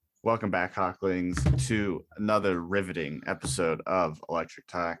Welcome back, Hawklings, to another riveting episode of Electric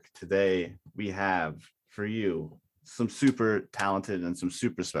Talk. Today, we have for you some super talented and some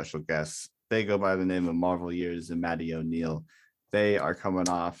super special guests. They go by the name of Marvel Years and Maddie O'Neill. They are coming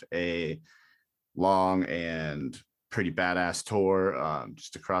off a long and pretty badass tour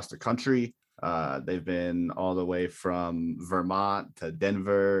just across the country. They've been all the way from Vermont to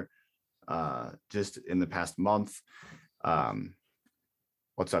Denver just in the past month.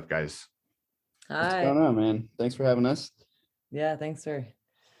 What's up, guys? What's Hi. going on, man? Thanks for having us. Yeah, thanks for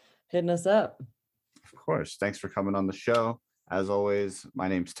hitting us up. Of course. Thanks for coming on the show. As always, my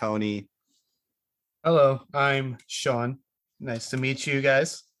name's Tony. Hello, I'm Sean. Nice to meet you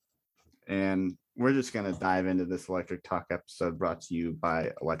guys. And we're just going to dive into this Electric Talk episode brought to you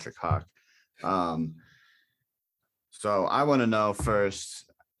by Electric Hawk. So I want to know first,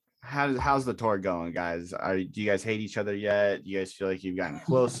 how's the tour going, guys? Do you guys hate each other yet? Do you guys feel like you've gotten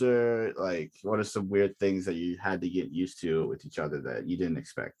closer? Like, what are some weird things that you had to get used to with each other that you didn't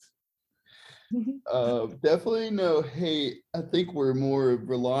expect? Definitely no hate. I think we're more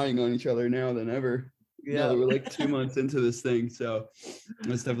relying on each other now than ever. Now that we're like 2 months into this thing. So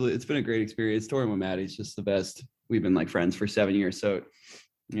it's been a great experience. Touring with Maddie's just the best. We've been like friends for 7 years. So,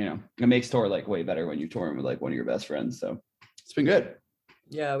 it makes tour like way better when you're touring with like one of your best friends. So it's been good.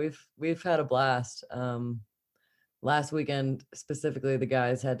 Yeah, we've had a blast. Last weekend specifically, the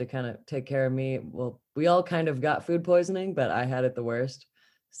guys had to kind of take care of me. Well, we all kind of got food poisoning, but I had it the worst.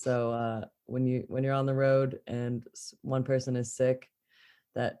 So when you're on the road and one person is sick,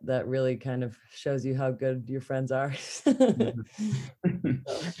 that really kind of shows you how good your friends are.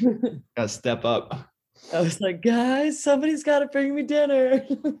 Gotta step up. I was like, guys, somebody's got to bring me dinner.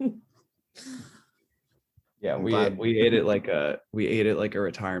 Yeah, we ate it like a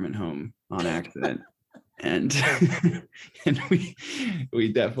retirement home on accident, and and we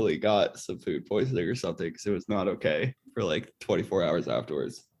definitely got some food poisoning or something because it was not okay for like 24 hours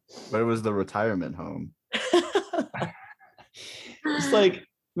afterwards. Where was the retirement home? It's like,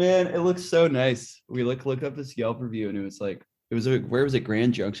 man, it looks so nice. We looked up this Yelp review and it was where was it?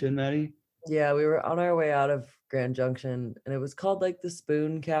 Grand Junction, Maddie? Yeah, we were on our way out of Grand Junction and it was called like the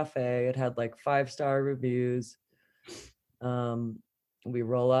Spoon Cafe. It had like 5-star reviews. We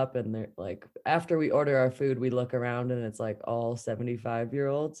roll up and they're like, after we order our food, we look around and it's like all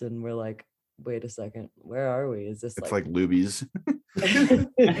 75-year-olds and we're like, wait a second, where are we? Is this It's like Luby's.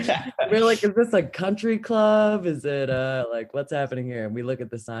 We're like, is this a country club? Is it like what's happening here? And we look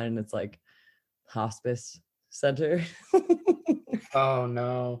at the sign and it's like hospice center. Oh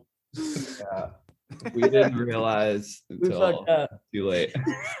no. Yeah. We didn't realize until too late.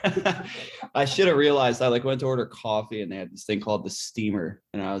 I should have realized. I went to order coffee and they had this thing called the steamer,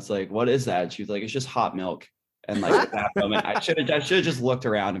 and I was like, "What is that?" She was like, "It's just hot milk." And like at that moment, I should have just looked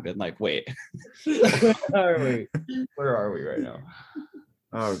around and been like, "Wait, where are we? Where are we right now?"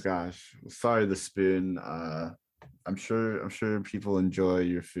 Oh gosh, sorry, the Spoon. I'm sure people enjoy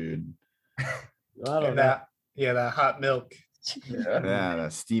your food. That hot milk. Yeah,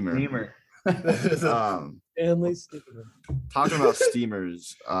 that steamer. Talking Talking about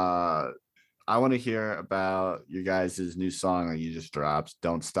steamers, I want to hear about your guys' new song that you just dropped,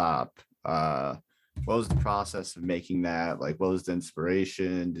 Don't Stop. What was the process of making that? Like, what was the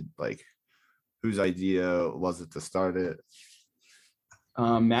inspiration? Whose idea was it to start it?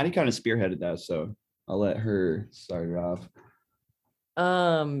 Maddie kind of spearheaded that, so I'll let her start it off.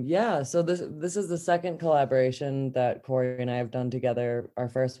 Yeah, so this is the second collaboration that Corey and I have done together. Our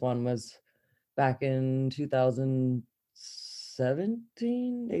first one was back in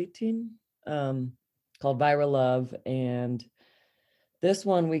 2017, 18, called Viral Love. And this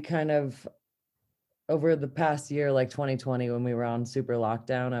one we kind of, over the past year, like 2020, when we were on super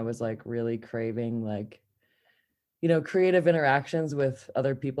lockdown, I was like really craving creative interactions with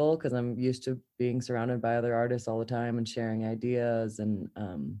other people because I'm used to being surrounded by other artists all the time and sharing ideas. And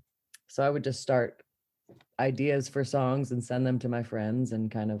so I would just start ideas for songs and send them to my friends and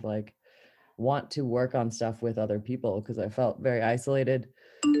kind of like want to work on stuff with other people because I felt very isolated.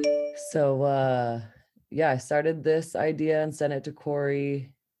 So I started this idea and sent it to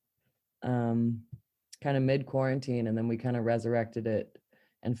Corey kind of mid-quarantine, and then we kind of resurrected it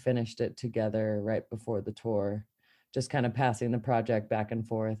and finished it together right before the tour, just kind of passing the project back and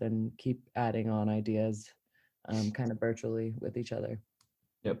forth and keep adding on ideas kind of virtually with each other.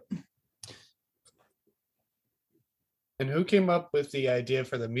 Yep. And who came up with the idea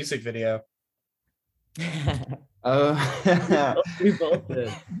for the music video? We both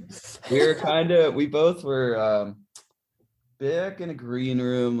did. We both were back in a green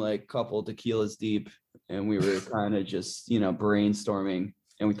room, like couple tequilas deep, and we were kind of just brainstorming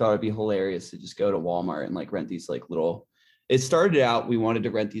and we thought it'd be hilarious to just go to Walmart and like rent these like little. It started out we wanted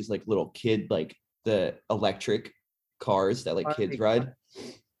to rent these like little kid like the electric cars that like kids ride.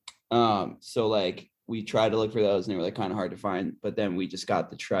 So like we tried to look for those and they were like kind of hard to find, but then we just got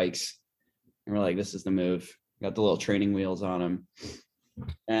the trikes and we're like, this is the move. Got the little training wheels on them,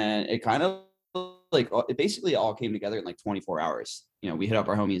 and it kind of like it basically all came together in like 24 hours. You know, we hit up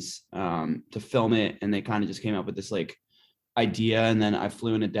our homies to film it, and they kind of just came up with this like idea. And then I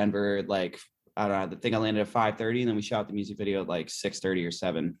flew into Denver, like I don't know, I think I landed at 5:30, and then we shot the music video at like 6:30 or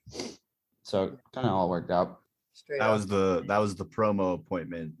 7. So it kind of all worked out. That was the promo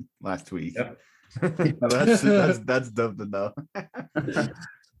appointment last week. Yep. that's dope to know.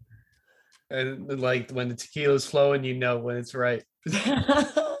 And like when the tequila's flowing, you know when it's right.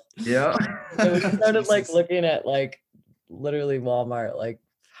 Yeah. So we started like looking at like literally Walmart, like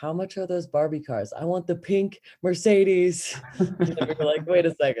how much are those Barbie cars? I want the pink Mercedes. And then we were like, wait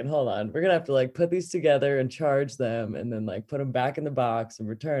a second, hold on. We're gonna have to like put these together and charge them and then like put them back in the box and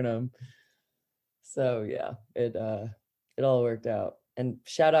return them. So yeah, it all worked out. And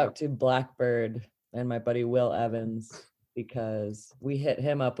shout out to Blackbird and my buddy Will Evans, because we hit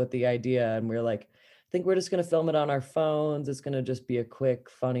him up with the idea and we are like, I think we're just going to film it on our phones. It's going to just be a quick,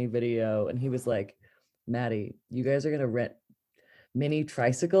 funny video. And he was like, Maddie, you guys are going to rent mini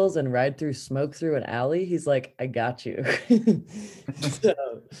tricycles and ride through smoke through an alley. He's like, I got you. So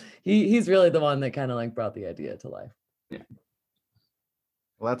he's really the one that kind of like brought the idea to life. Yeah.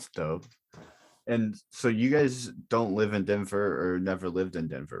 Well, that's dope. And so you guys don't live in Denver or never lived in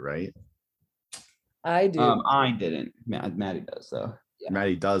Denver, right? I do. I didn't. Maddie does though. Yeah.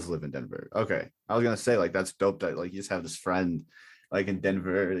 Maddie does live in Denver. Okay. I was gonna say like that's dope that like you just have this friend like in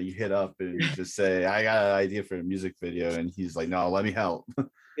Denver that you hit up and just say, I got an idea for a music video, and he's like, no, let me help.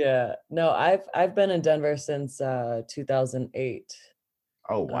 Yeah. No, I've been in Denver since 2008.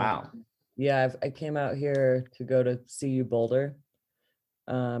 Oh wow. Yeah, I came out here to go to CU Boulder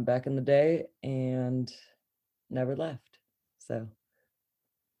back in the day and never left. So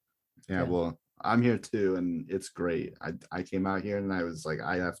Yeah, well, I'm here too, and it's great. I came out here and I was like,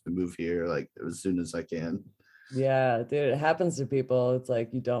 I have to move here like as soon as I can. yeah, dude, it happens to people. It's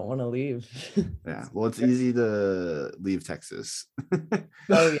like you don't want to leave. Yeah, well, it's easy to leave Texas.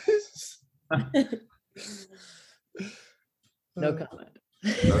 Oh yeah. No comment.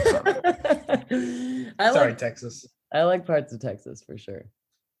 No comment. Sorry, Texas. I like parts of Texas for sure.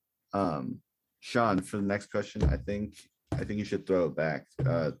 Sean, for the next question, I think you should throw it back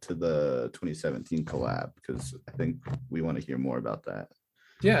to the 2017 collab, because I think we want to hear more about that.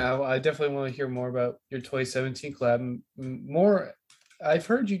 Yeah, I definitely want to hear more about your 2017 collab. More, I've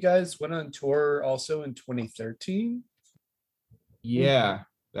heard you guys went on tour also in 2013. Yeah,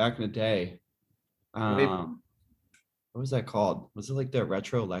 back in the day. Maybe- What was that called? Was it like the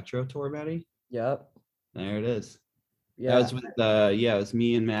Retro Electro tour, Maddie? Yep. There it is. Yeah. That was with it was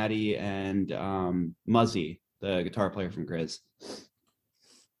me and Maddie and Muzzy, the guitar player from Grizz.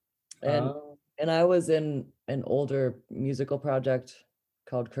 And I was in an older musical project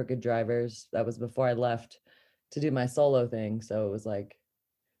called Crooked Drivers. That was before I left to do my solo thing. So it was like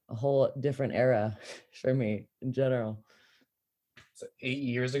a whole different era for me in general. So 8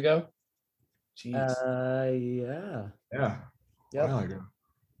 years ago. Jeez. Yeah. Yeah. Yep.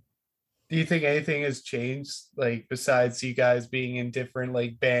 Do you think anything has changed, like besides you guys being in different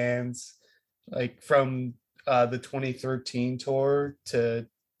like bands, like from the 2013 tour to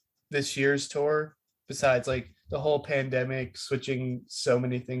this year's tour, besides like the whole pandemic switching so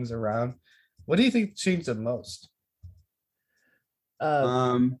many things around? What do you think changed the most?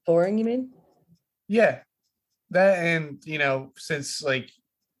 Touring, you mean? Yeah, that, and since like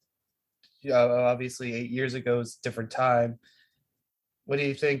obviously 8 years ago is a different time. What do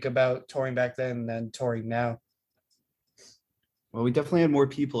you think about touring back then and then touring now? Well, we definitely had more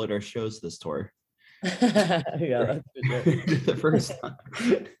people at our shows this tour. Yeah, that's for sure. The first time.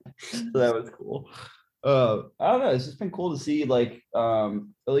 So that was cool. I don't know. It's just been cool to see, like, at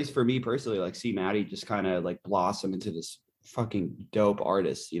least for me personally, like, see Maddie just kind of like blossom into this fucking dope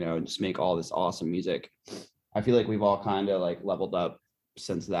artist, and just make all this awesome music. I feel like we've all kind of like leveled up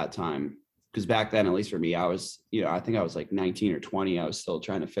since that time. Because back then, at least for me, I was, I think I was like 19 or 20. I was still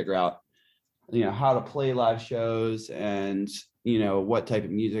trying to figure out, how to play live shows and, what type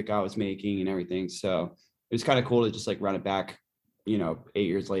of music I was making and everything. So it was kind of cool to just like run it back, 8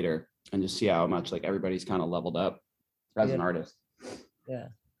 years later and just see how much like everybody's kind of leveled up as an artist. Yeah.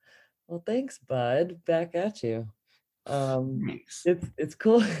 Well, thanks, bud. Back at you. Thanks. It's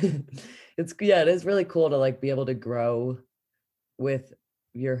cool. It is really cool to like be able to grow with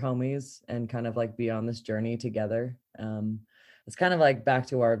your homies and kind of like be on this journey together. it's kind of like back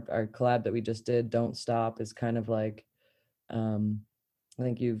to our collab that we just did, Don't Stop, is kind of like, I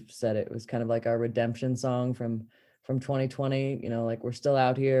think you've said it was kind of like our redemption song from 2020. You know, like we're still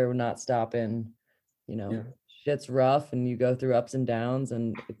out here, we're not stopping. You know, Yeah. shit's rough, and you go through ups and downs,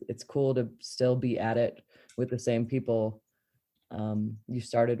 and it's cool to still be at it with the same people you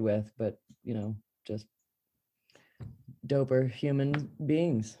started with, but you know, just doper human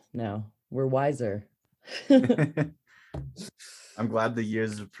beings now. We're wiser. I'm glad the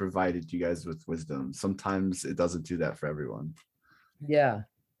years have provided you guys with wisdom. Sometimes it doesn't do that for everyone. Yeah.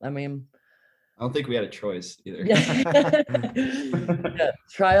 I mean, I don't think we had a choice either. yeah. Yeah,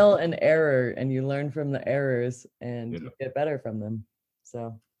 trial and error, and you learn from the errors and you get better from them.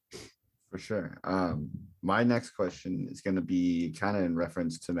 So for sure. My next question is going to be kind of in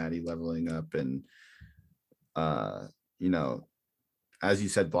reference to Maddie leveling up and you know, as you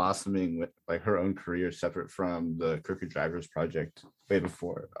said, blossoming with like her own career separate from the Crooked Drivers project way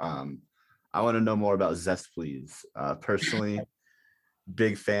before. I want to know more about Zest Please. Personally,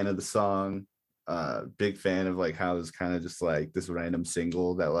 big fan of the song. Big fan of like how it's kind of just like this random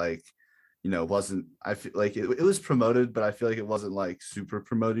single that like, you know, wasn't, I feel like it was promoted, but I feel like it wasn't like super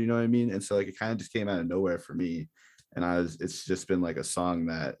promoted, you know what I mean? And so like it kind of just came out of nowhere for me. And it's just been like a song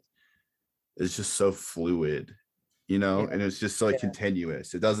that is just so fluid, you know, and it's just so like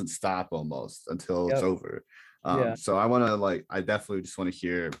continuous. It doesn't stop almost until it's over. So I want to like, I definitely just want to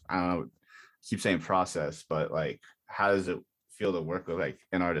hear, I don't know, keep saying process, but like, how does it feel to work with like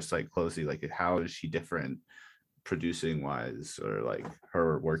an artist like closely? Like, how is she different producing wise, or like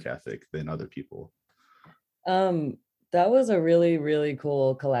her work ethic than other people? That was a really, really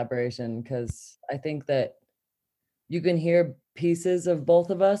cool collaboration, because I think that you can hear pieces of both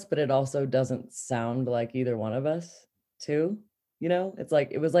of us, but it also doesn't sound like either one of us too. You know, it's like,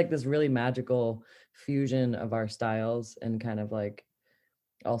 it was like this really magical fusion of our styles, and kind of like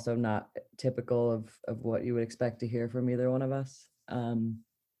also not typical of what you would expect to hear from either one of us.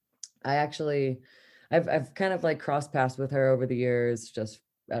 I've kind of like crossed paths with her over the years, just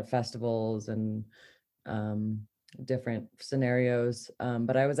at festivals and different scenarios.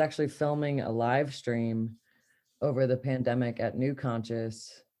 But I was actually filming a live stream over the pandemic at New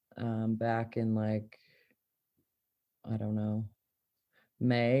Conscious back in like, I don't know,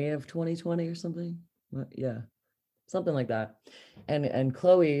 May of 2020 or something. Yeah, something like that. And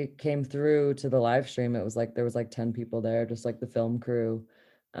Chloe came through to the live stream. It was like there was like 10 people there, just like the film crew.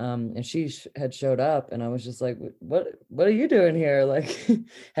 And she had showed up, and I was just like, what are you doing here? Like,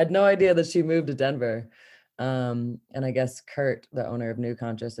 had no idea that she moved to Denver. And I guess Kurt, the owner of New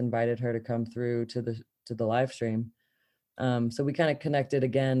Conscious, invited her to come through to the live stream. So we kind of connected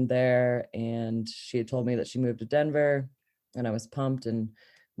again there, and she had told me that she moved to Denver, and I was pumped, and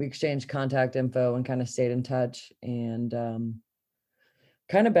we exchanged contact info and kind of stayed in touch. And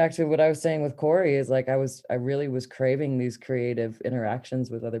kind of back to what I was saying with Corey, is like I really was craving these creative interactions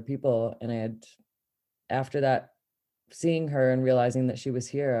with other people. And I had, after that, seeing her and realizing that she was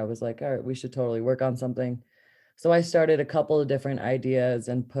here, I was like, all right, we should totally work on something. So I started a couple of different ideas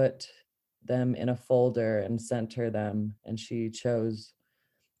and put them in a folder and sent her them, and she chose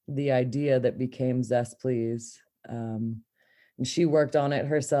the idea that became Zest Please. And she worked on it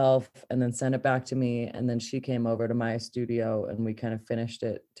herself and then sent it back to me, and then she came over to my studio and we kind of finished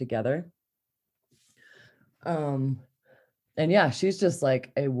it together. And yeah, she's just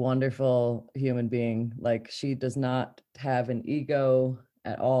like a wonderful human being. Like, she does not have an ego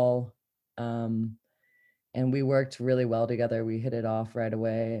at all. And we worked really well together. We hit it off right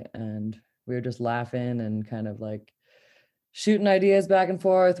away, and we were just laughing and kind of like shooting ideas back and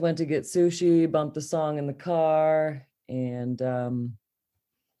forth. Went to get sushi, bumped the song in the car, and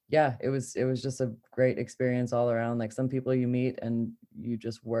yeah, it was just a great experience all around. Like, some people you meet and you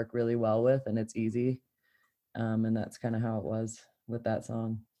just work really well with, and it's easy. And that's kind of how it was with that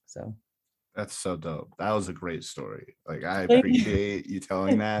song. So That's so dope. That was a great story. Like, I appreciate you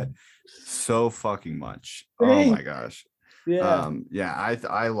telling that so fucking much. Oh my gosh. Yeah. Yeah,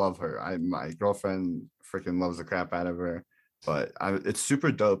 I love her. My girlfriend freaking loves the crap out of her. But it's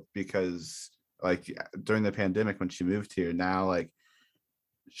super dope because like during the pandemic when she moved here, now like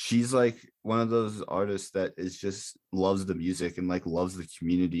she's like one of those artists that is just loves the music and like loves the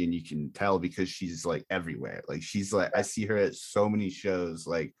community, and you can tell because she's like everywhere. Like, she's like, I see her at so many shows,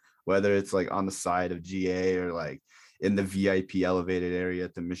 like whether it's like on the side of GA or like in the VIP elevated area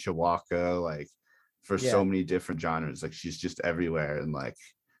at the Mishawaka, like for so many different genres. Like, she's just everywhere, and like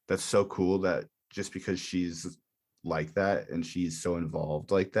that's so cool that just because she's like that and she's so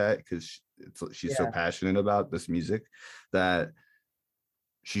involved like that, because she's so passionate about this music, that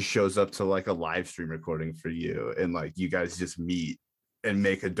she shows up to like a live stream recording for you, and like you guys just meet and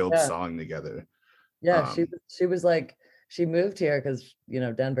make a dope Yeah. song together. Yeah, she was like, she moved here because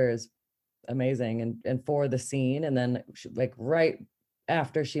Denver is amazing and for the scene, and then like right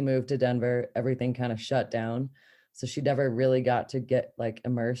after she moved to Denver, everything kind of shut down, so she never really got to get like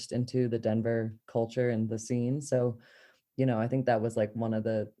immersed into the Denver culture and the scene. So I think that was like one of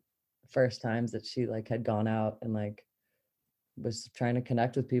the first times that she like had gone out and like was trying to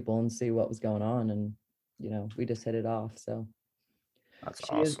connect with people and see what was going on, and we just hit it off. So That's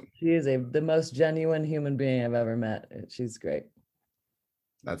she awesome. is the most genuine human being I've ever met. She's great.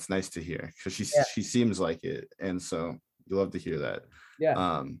 That's nice to hear, because Yeah. she seems like it, and so you love to hear that.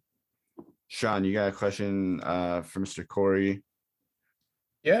 Yeah. Sean, you got a question for Mr. Corey?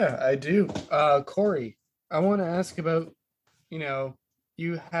 Yeah, I do. Corey, I want to ask about,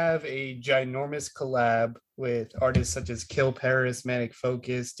 you have a ginormous collab with artists such as Kill Paris, Manic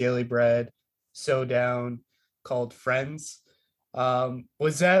Focus, Daily Bread, So Down, called Friends.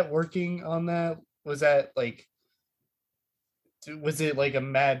 Was that working on that? Was it like a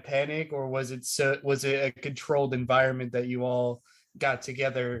mad panic, or was it a controlled environment that you all got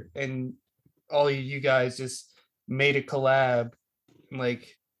together and all you guys just made a collab?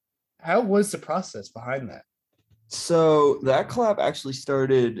 Like, how was the process behind that? So that collab actually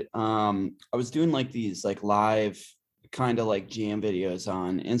started, I was doing like these like live kind of like jam videos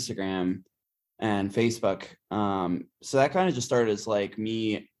on Instagram and Facebook. So that kind of just started as like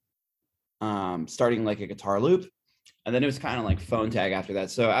me starting like a guitar loop. And then it was kind of like phone tag after that.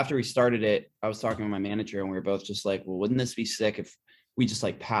 So after we started it, I was talking with my manager and we were both just like, well, wouldn't this be sick if we just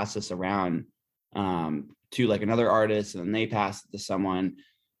like pass this around to like another artist, and then they passed it to someone.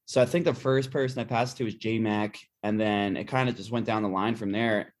 So I think the first person I passed to was J Mac, and then it kind of just went down the line from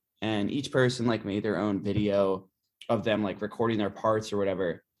there. And each person like made their own video of them like recording their parts or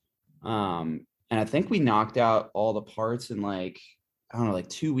whatever. And I think we knocked out all the parts in like, I don't know, like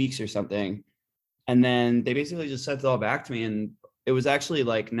 2 weeks or something. And then they basically just sent it all back to me, and it was actually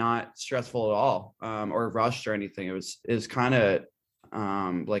like not stressful at all, or rushed or anything. It was kind of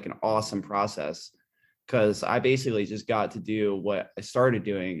like an awesome process, because I basically just got to do what I started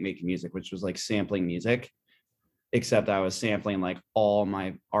doing, making music, which was like sampling music, except I was sampling like all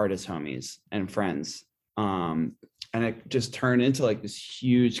my artist homies and friends. And it just turned into like this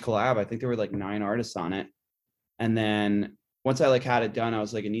huge collab. I think there were like 9 artists on it. And then once I like had it done, I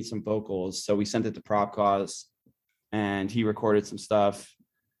was like, I need some vocals. So we sent it to Prop Cause and he recorded some stuff.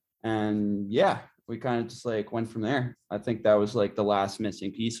 And yeah, we kind of just like went from there. I think that was like the last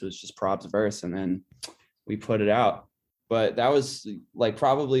missing piece, was just Prop's verse, and then we put it out. But that was like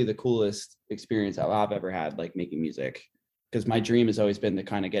probably the coolest experience I've ever had, like making music, because my dream has always been to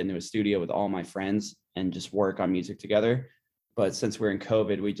kind of get into a studio with all my friends and just work on music together. But since we're in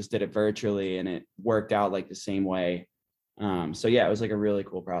COVID, we just did it virtually, and it worked out like the same way. So yeah, it was like a really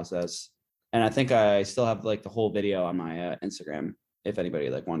cool process. And I think I still have like the whole video on my Instagram. If anybody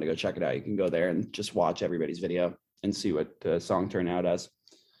like wanted to go check it out, you can go there and just watch everybody's video and see what the song turned out as.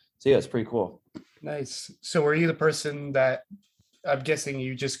 So yeah, it's pretty cool. Nice. So were you the person that, I'm guessing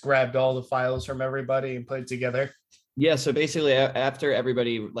you just grabbed all the files from everybody and put it together? Yeah, so basically after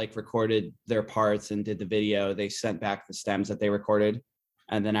everybody like recorded their parts and did the video, they sent back the stems that they recorded.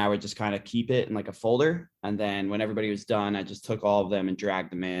 And then I would just kind of keep it in like a folder. And then when everybody was done, I just took all of them and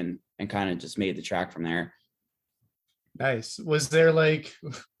dragged them in and kind of just made the track from there. Nice. Was there like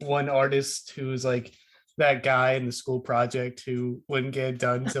one artist who was like that guy in the school project who wouldn't get it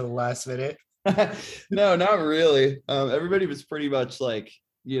done till the last minute? No, not really. Everybody was pretty much like,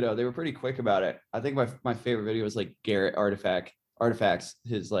 they were pretty quick about it. I think my favorite video was like Garrett Artifacts.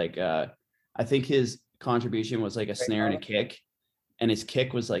 His like, I think his contribution was like a snare and a kick. And his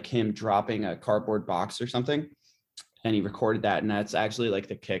kick was like him dropping a cardboard box or something. And he recorded that. And that's actually like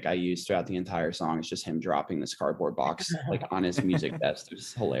the kick I used throughout the entire song. It's just him dropping this cardboard box like on his music vest. It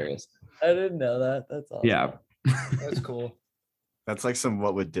was hilarious. I didn't know that. That's awesome. Yeah. That's cool. That's like some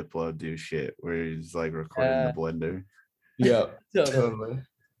What Would Diplo Do shit, where he's like recording the blender. Yeah. Totally.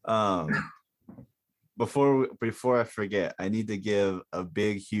 Before I forget, I need to give a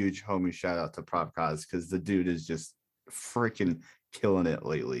big, huge homie shout out to Prop Cause, because the dude is just freaking killing it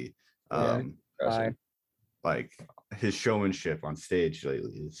lately. Like his showmanship on stage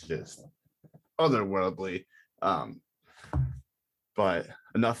lately is just otherworldly. But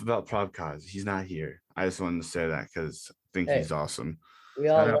enough about Prop Cause. He's not here. I just wanted to say that because I think he's awesome. We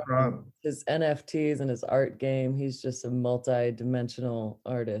all love his NFTs and his art game. He's just a multi-dimensional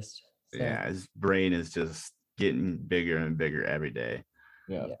artist. So. Yeah, his brain is just getting bigger and bigger every day.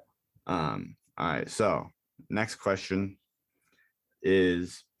 Yeah. All right. So next question.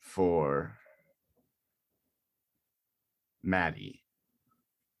 is for Maddie.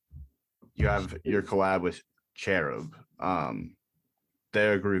 You have your collab with Cherub.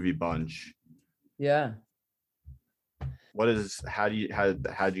 They're a groovy bunch. Yeah. How'd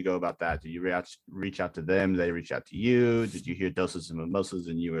you go about that? Did you reach out to them? Did they reach out to you? Did you hear Doses and Mimosas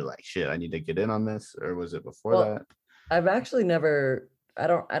and you were like, shit, I need to get in on this? Or was it before that? I've actually never, I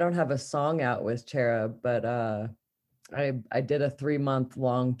don't have a song out with Cherub, but I did a 3-month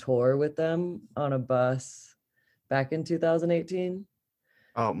long tour with them on a bus back in 2018.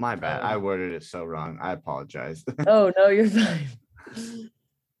 Oh, my bad. I worded it so wrong. I apologize. Oh no, you're fine.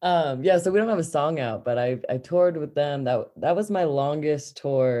 Yeah, so we don't have a song out, but I toured with them. That was my longest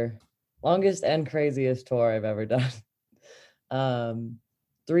and craziest tour I've ever done.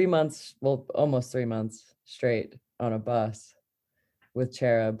 3 months, well, almost 3 months straight on a bus with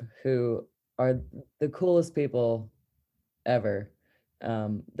Cherub, who are the coolest people ever.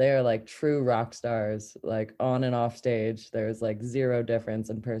 They are like true rock stars, like on and off stage. There's like zero difference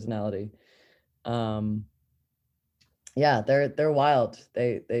in personality. Yeah, they're wild.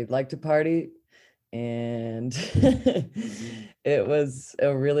 They like to party, and it was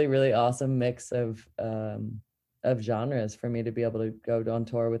a really, really awesome mix of genres for me to be able to go on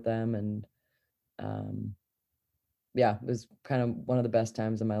tour with them. And yeah, it was kind of one of the best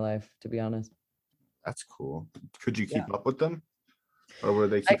times in my life, to be honest. That's cool. Could you keep up with them? Or were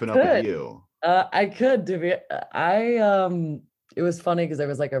they keeping up with you? I could it was funny because there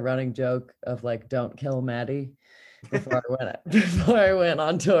was like a running joke of like, don't kill Maddie before I went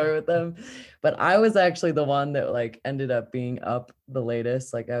on tour with them. But I was actually the one that like ended up being up the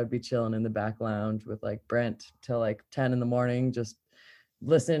latest. Like I would be chilling in the back lounge with like Brent till like 10 in the morning, just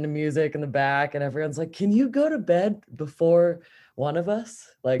listening to music in the back, and everyone's like, can you go to bed before one of us,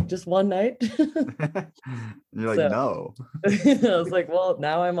 like just one night? You're like, no. I was like, well,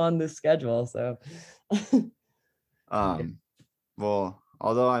 now I'm on this schedule, so well,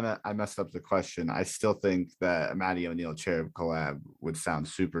 although I messed up the question, I still think that a Maddie O'Neill Cherub collab would sound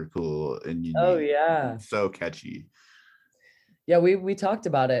super cool and unique. Oh yeah, so catchy. Yeah, we talked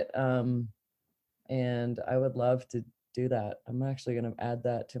about it, and I would love to do that. I'm actually going to add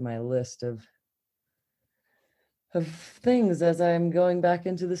that to my list of things as I'm going back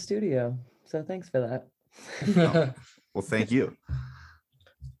into the studio. So thanks for that. Oh, well, thank you.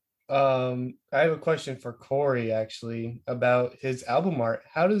 I have a question for Corey actually about his album art.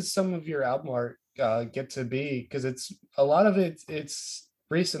 How does some of your album art get to be? Because it's a lot of it's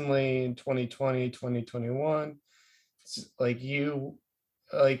recently in 2020, 2021. It's like you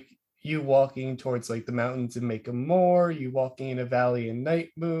walking towards like the mountains and make them more, you walking in a valley and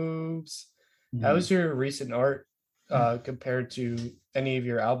night moves. Mhm. How's your recent art compared to any of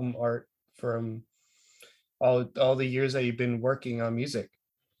your album art from all the years that you've been working on music?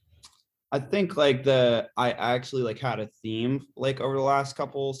 I think like I actually like had a theme like over the last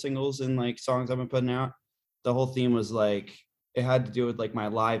couple singles and like songs I've been putting out. The whole theme was like it had to do with like my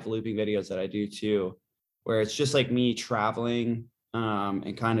live looping videos that I do too, where it's just like me traveling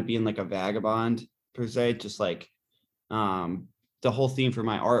and kind of being like a vagabond per se, just like the whole theme for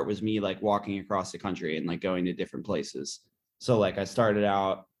my art was me like walking across the country and like going to different places. So like I started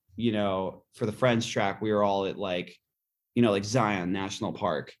out, you know, for the Friends track, we were all at like, you know, like Zion National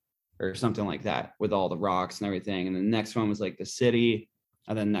Park or something like that with all the rocks and everything. And the next one was like the city.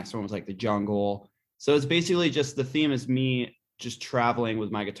 And then the next one was like the jungle. So it's basically just the theme is me just traveling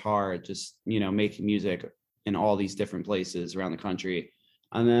with my guitar, just, you know, making music in all these different places around the country.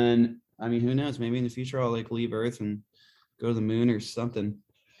 And then, I mean, who knows, maybe in the future I'll like leave Earth and go to the moon or something.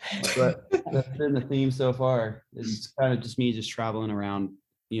 But that's been the theme so far. It's kind of just me just traveling around,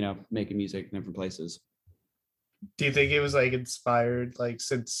 you know, making music in different places. Do you think it was like inspired, like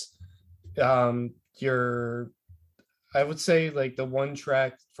since your, I would say like the one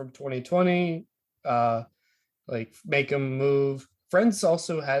track from 2020, like Make 'em Move. Friends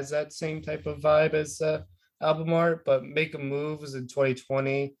also has that same type of vibe as album art, but Make 'em Move was in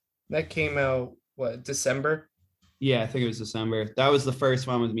 2020. That came out what, December? Yeah, I think it was December. That was the first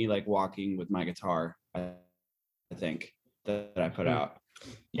one with me like walking with my guitar, I think, that I put out.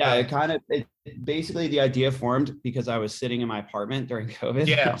 Yeah, it basically the idea formed because I was sitting in my apartment during COVID.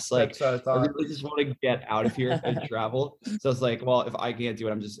 Yeah, I was like, that's what I thought. I really just want to get out of here and travel. So it's like, well, if I can't do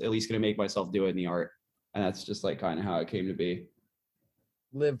it, I'm just at least gonna make myself do it in the art. And that's just like kind of how it came to be.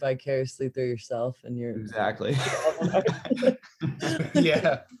 Live vicariously through yourself and your Exactly.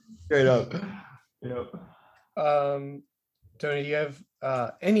 Yeah. Straight up. Yep. Tony, do you have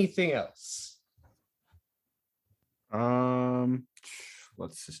anything else?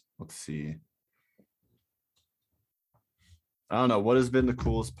 Let's see. I don't know what has been the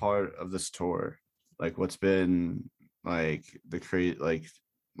coolest part of this tour. Like, what's been like the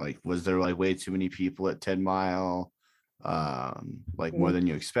like was there like way too many people at 10 Mile? Like more than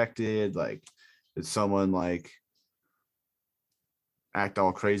you expected? Like, did someone like act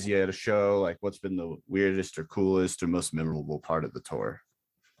all crazy at a show? Like, what's been the weirdest or coolest or most memorable part of the tour?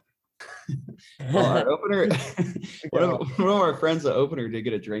 Well, our opener, one of our friends, the opener, did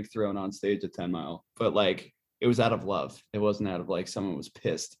get a drink thrown on stage at 10 Mile, but like it was out of love. It wasn't out of like someone was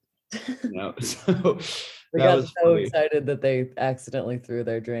pissed. So we got so excited that they accidentally threw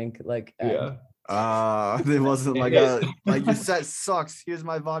their drink. Like, yeah. It wasn't like like your set sucks. Here's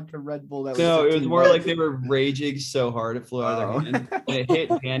my vodka Red Bull. That was no, it was more bucks. like they were raging so hard it flew out of their hand. And it hit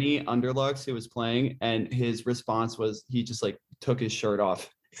Danny Underlux, who was playing, and his response was he just like took his shirt off.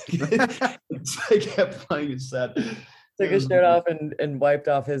 I kept playing his set. Took his shirt off and wiped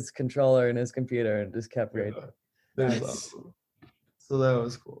off his controller and his computer and just kept raging. Awesome. So that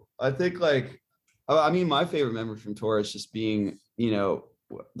was cool. I think like, I mean, my favorite memory from tour is just being,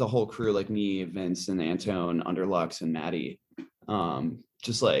 the whole crew, like me, Vince and Antone, Underlux and Maddie.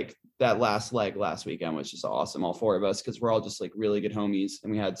 Just like that last leg last weekend was just awesome. All four of us, because we're all just like really good homies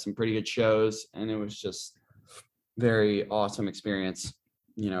and we had some pretty good shows and it was just very awesome experience,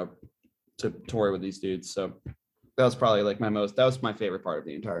 to tour with these dudes. So that was probably like that was my favorite part of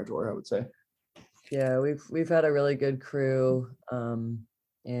the entire tour, I would say. Yeah, we've had a really good crew,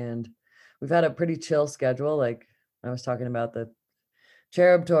 and we've had a pretty chill schedule. Like I was talking about, the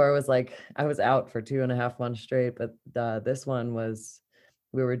Cherub tour was like I was out for 2.5 months straight, but this one was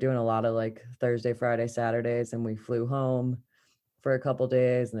we were doing a lot of like Thursday, Friday, Saturdays, and we flew home for a couple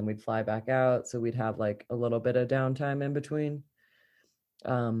days and then we'd fly back out. So we'd have like a little bit of downtime in between,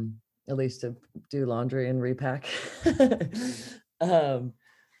 at least to do laundry and repack.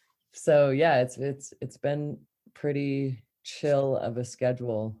 So yeah, it's been pretty chill of a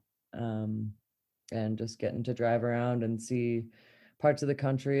schedule, and just getting to drive around and see parts of the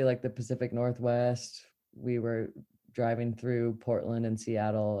country like the Pacific Northwest. We were driving through Portland and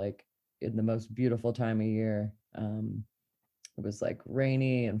Seattle like in the most beautiful time of year. It was like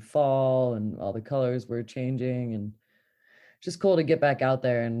rainy and fall and all the colors were changing, and just cool to get back out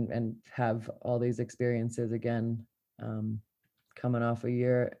there and have all these experiences again, coming off a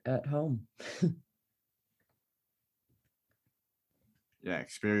year at home. Yeah,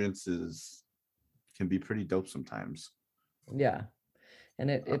 experiences can be pretty dope sometimes. Yeah. And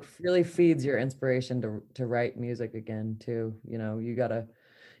it really feeds your inspiration to write music again too. You gotta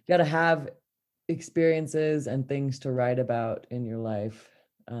have experiences and things to write about in your life,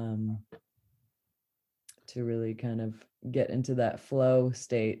 to really kind of get into that flow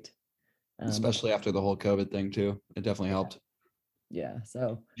state. Especially after the whole COVID thing too. It definitely helped. Yeah.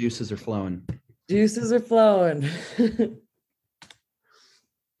 So juices are flowing.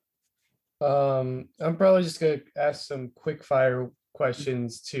 I'm probably just gonna ask some quick fire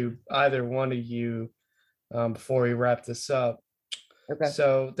questions to either one of you before we wrap this up. Okay.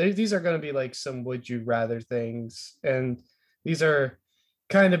 So these are going to be like some would you rather things, and these are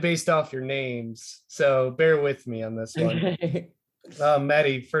kind of based off your names, so bear with me on this one. Okay.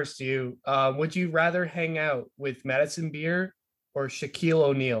 Maddie, first to you. Would you rather hang out with Madison Beer or Shaquille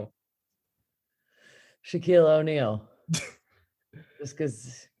O'Neal? Shaquille O'Neal. Just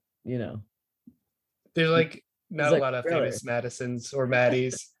because, there's like not a like lot of brother. famous Madisons or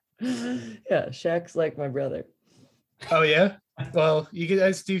Maddies. Yeah, Shaq's like my brother. Oh yeah? Well, you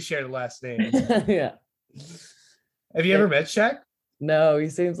guys do share the last name. Yeah. Have you ever met Shaq? No, he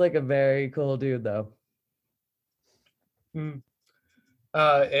seems like a very cool dude though.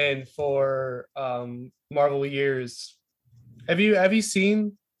 And for Marvel years, have you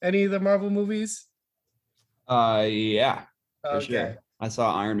seen any of the Marvel movies? Yeah, for Okay. sure. I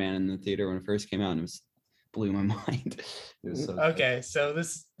saw Iron Man in the theater when it first came out and it blew my mind. It was so okay, cool. So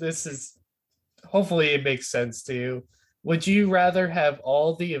this is, hopefully it makes sense to you. Would you rather have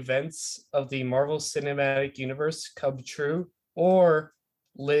all the events of the Marvel Cinematic Universe come true or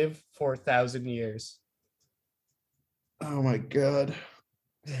live for 1,000 years? Oh my god.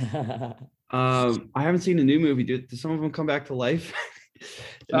 I haven't seen a new movie. Do some of them come back to life?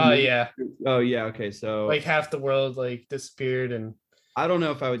 Yeah. Oh yeah. Okay. So like half the world like disappeared, and I don't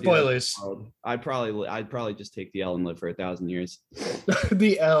know if I would do spoilers. I'd probably just take the L and live for 1,000 years.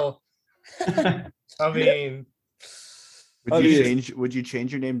 The L. I mean, would you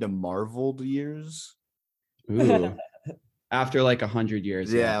change your name to Marveled Years? Ooh. After like 100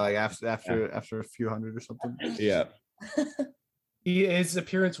 years. Yeah, like after a few hundred or something. Yeah. His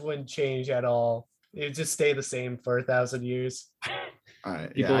appearance wouldn't change at all. It would just stay the same for 1,000 years. All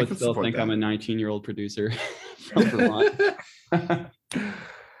right. People would still think I'm a 19-year-old producer from Vermont.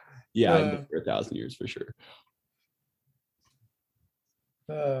 Yeah, I'd live for 1,000 years for sure.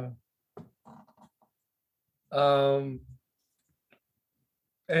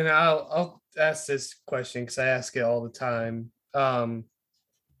 And I'll ask this question because I ask it all the time.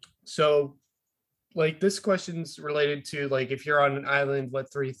 So like this question's related to like if you're on an island,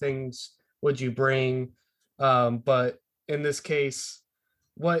 what three things would you bring? But in this case,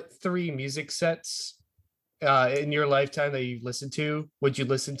 what three music sets in your lifetime that you listened to would you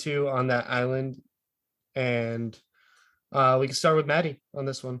listen to on that island? And we can start with Maddie on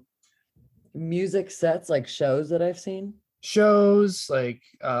this one. Music sets, like shows that I've seen. Shows like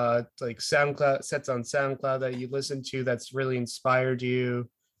SoundCloud sets on SoundCloud that you listen to that's really inspired you.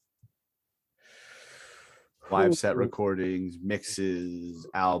 Live set recordings, mixes,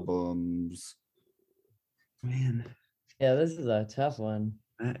 albums. Man, Yeah, this is a tough one.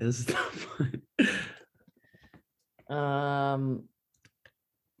 that is a tough one.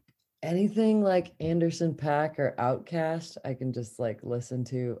 Anything like Anderson .Paak or Outkast, I can just like listen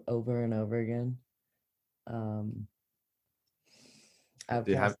to over and over again.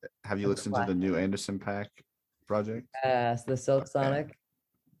 Outkast. Have you listened to the new Anderson .Paak project? Yes, the Silk Sonic.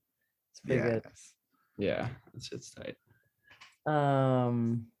 It's pretty good. Yeah, that shit's tight.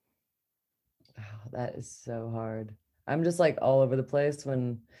 That is so hard. I'm just like all over the place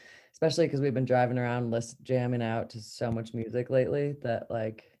especially because we've been driving around jamming out to so much music lately that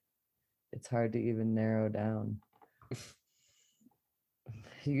like it's hard to even narrow down.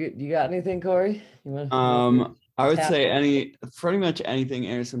 You got anything, Corey? I would say pretty much anything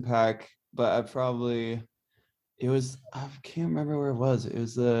Anderson .Paak, but I can't remember where it was. It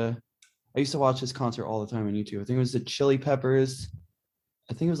was I used to watch this concert all the time on YouTube. I think it was the Chili Peppers.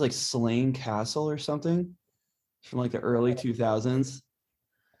 I think it was like Slane Castle or something from like the early 2000s.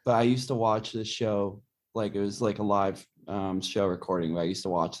 But I used to watch this show, like it was like a live show recording, but I used to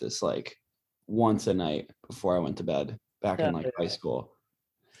watch this like once a night before I went to bed back in like high school.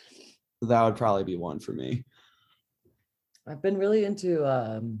 So that would probably be one for me. I've been really into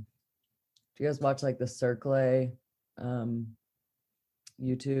do you guys watch like the Circle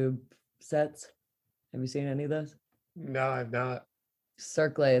YouTube sets? Have you seen any of those? No, I've not.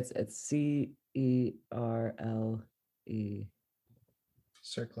 Circle, it's CERLE.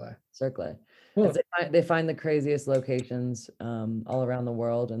 Circle. Cool. They find the craziest locations all around the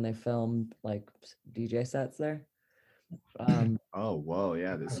world, and they film like DJ sets there. Oh, whoa,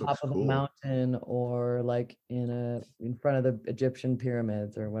 yeah, this on looks top of cool. a mountain, or like in front of the Egyptian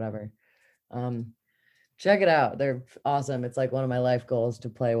pyramids or whatever. Check it out. They're awesome. It's like one of my life goals to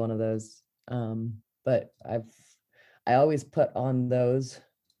play one of those. But I always put on those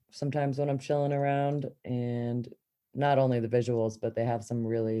sometimes when I'm chilling around, and not only the visuals, but they have some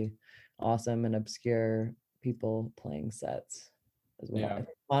really awesome and obscure people playing sets as well. Yeah.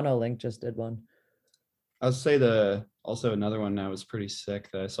 Monolink just did one. I would say also another one that was pretty sick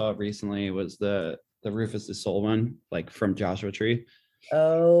that I saw recently was the Rufus Du Sol one, like from Joshua Tree.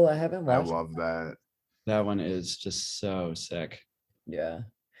 Oh, I haven't watched. I love that. That one is just so sick. Yeah.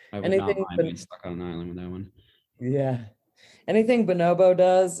 I would not mind being stuck on an island with that one. Yeah. Anything Bonobo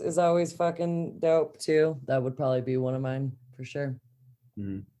does is always fucking dope too. That would probably be one of mine for sure.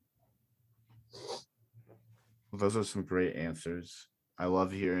 Mm-hmm. Well, those are some great answers. I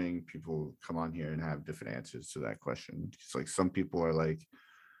love hearing people come on here and have different answers to that question. It's like some people are like,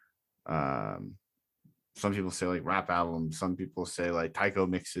 some people say like rap albums, some people say like taiko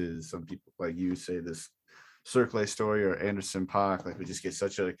mixes, some people like you say this Circle story or Anderson .Paak. Like we just get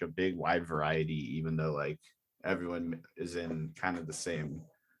such a big wide variety, even though like everyone is in kind of the same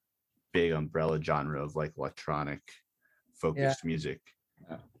big umbrella genre of like electronic focused music.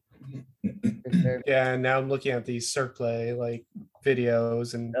 Sure. Yeah, and now I'm looking at these Circle like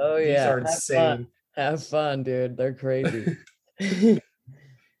videos, and these are insane. Have fun, dude. They're crazy.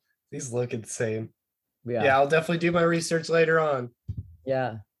 These look insane. Yeah, I'll definitely do my research later on.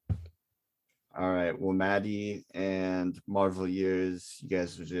 Yeah. All right. Well, Maddie and Marvel Years, you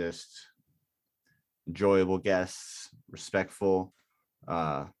guys are just enjoyable guests, respectful.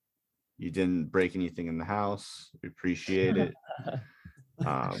 You didn't break anything in the house. We appreciate it.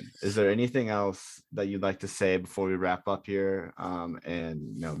 Is there anything else that you'd like to say before we wrap up here?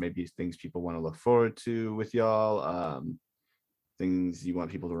 And maybe things people want to look forward to with y'all, things you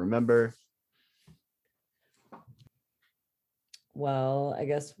want people to remember? Well, I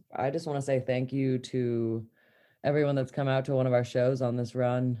guess I just want to say thank you to everyone that's come out to one of our shows on this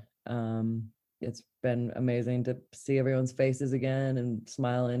run. It's been amazing to see everyone's faces again and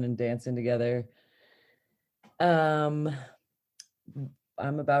smiling and dancing together. I'm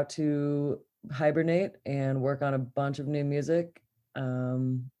about to hibernate and work on a bunch of new music.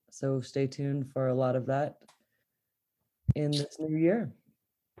 So stay tuned for a lot of that in this new year.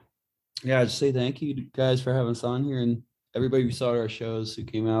 Yeah, just say thank you guys for having us on here, and everybody who saw our shows who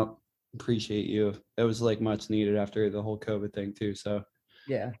came out. Appreciate you. It was like much needed after the whole COVID thing too. So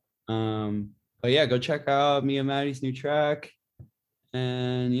yeah. But yeah, go check out me and Maddie's new track.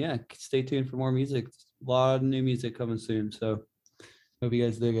 And yeah, stay tuned for more music. A lot of new music coming soon. So hope you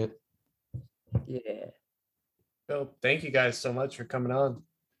guys dig it. Yeah. Well, thank you guys so much for coming on.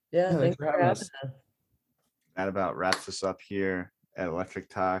 Yeah, thanks for having us. That about wraps us up here at Electric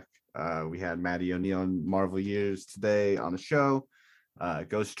Talk. We had Maddie O'Neill and Marvel Years today on the show.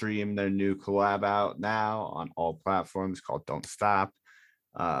 Go stream their new collab out now on all platforms called Don't Stop.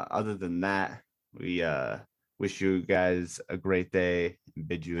 Other than that, we wish you guys a great day and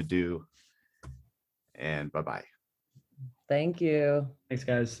bid you adieu. And bye-bye. Thank you. Thanks,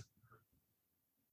 guys.